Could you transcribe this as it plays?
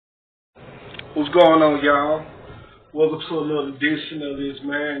What's going on, y'all? Welcome to another edition of this,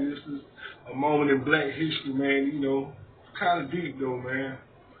 man. This is a moment in black history, man. You know, it's kind of deep, though, man.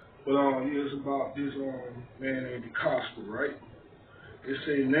 But yeah, it's about this man named Dacosta, right? It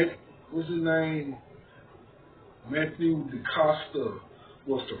say, what's his name? Mathieu Dacosta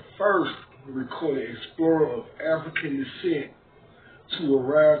was the first recorded explorer of African descent to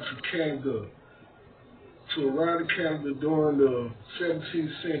arrive to Canada. During the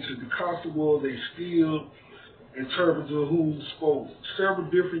 17th century. Dacosta was a skilled interpreter who spoke several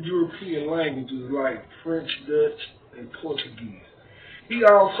different European languages like French, Dutch, and Portuguese. He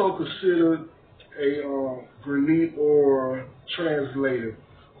also considered a grenade or translator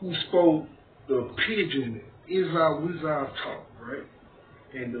who spoke the pidgin, Izar talk, right?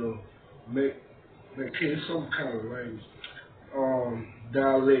 And became some kind of language,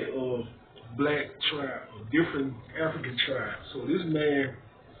 dialect of black tribe, different African tribes. So this man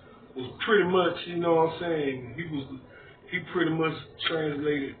was pretty much, you know what I'm saying, he pretty much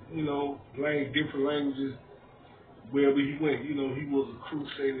translated, you know, different languages wherever he went. You know, he was a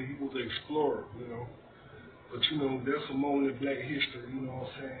crusader, he was an explorer, you know. But, you know, that's a moment in black history, you know what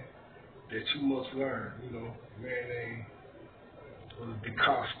I'm saying, that you must learn, you know. A man named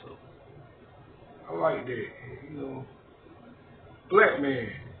Dacosta. I like that, you know. Black man.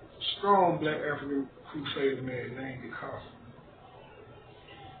 Strong black African crusader man named Dacosta.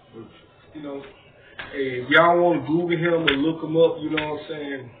 But, you know, hey, if y'all want to Google him or look him up, you know what I'm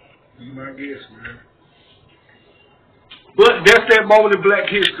saying, be my guest, man. But that's that moment in black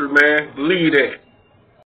history, man. Believe that.